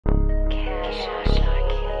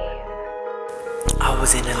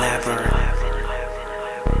was in the laboratory.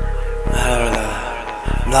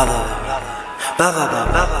 Blah blah blah blah blah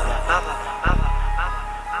blah blah.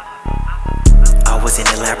 I was in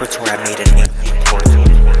the laboratory. I made an alien portal.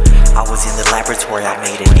 I was in the laboratory. I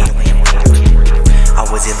made an alien portal. I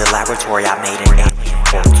was in the laboratory. I made an alien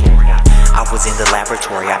portal. I was in the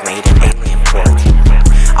laboratory. I made an alien portal.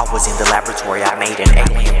 I was in the laboratory. I made an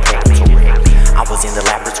alien portal. I was in the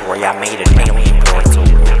laboratory. I made an alien portal.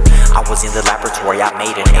 I was in the laboratory. I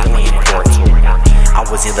made an alien portal. I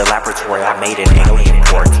was in the laboratory. I made an alien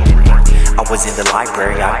portal. I was in the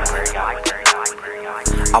library. I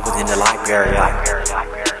was in the library.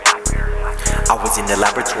 I was in the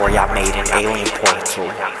laboratory. I made an alien portal.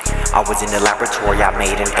 I was in the laboratory. I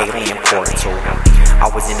made an alien portal. I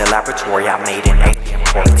was in the laboratory. I made an alien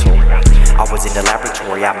portal. I was in the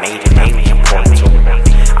laboratory. I made an alien portal.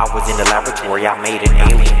 I was in the laboratory. I made an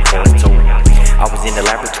alien portal. I was in the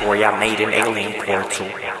laboratory. I made an alien portal.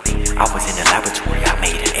 I was in the laboratory. I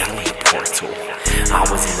made an alien portal. I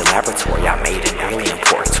was in the laboratory. I made an alien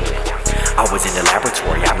portal. I was in the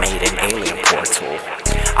laboratory. I made an alien portal.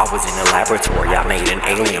 I was in the laboratory. I made an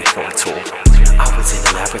alien portal. I was in the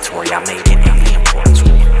laboratory. I made an alien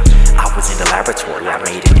portal. I was in the laboratory. I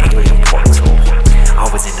made an alien portal. I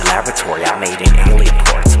was in the laboratory. I made an alien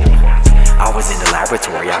portal. I was in the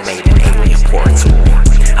laboratory. I made an alien portal.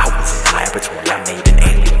 I was in the laboratory. I made an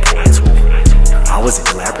alien portal. I was in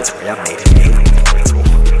the laboratory. I made an alien portal.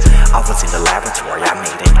 I was in the laboratory. I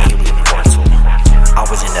made an alien portal. I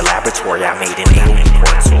was in the laboratory. I made an alien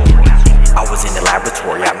portal. I was in the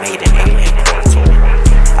laboratory. I made an alien portal.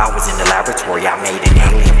 I was in the laboratory. I made an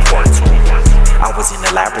alien portal. I was in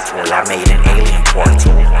the laboratory. I made an alien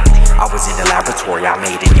portal. I was in the laboratory. I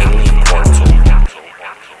made an alien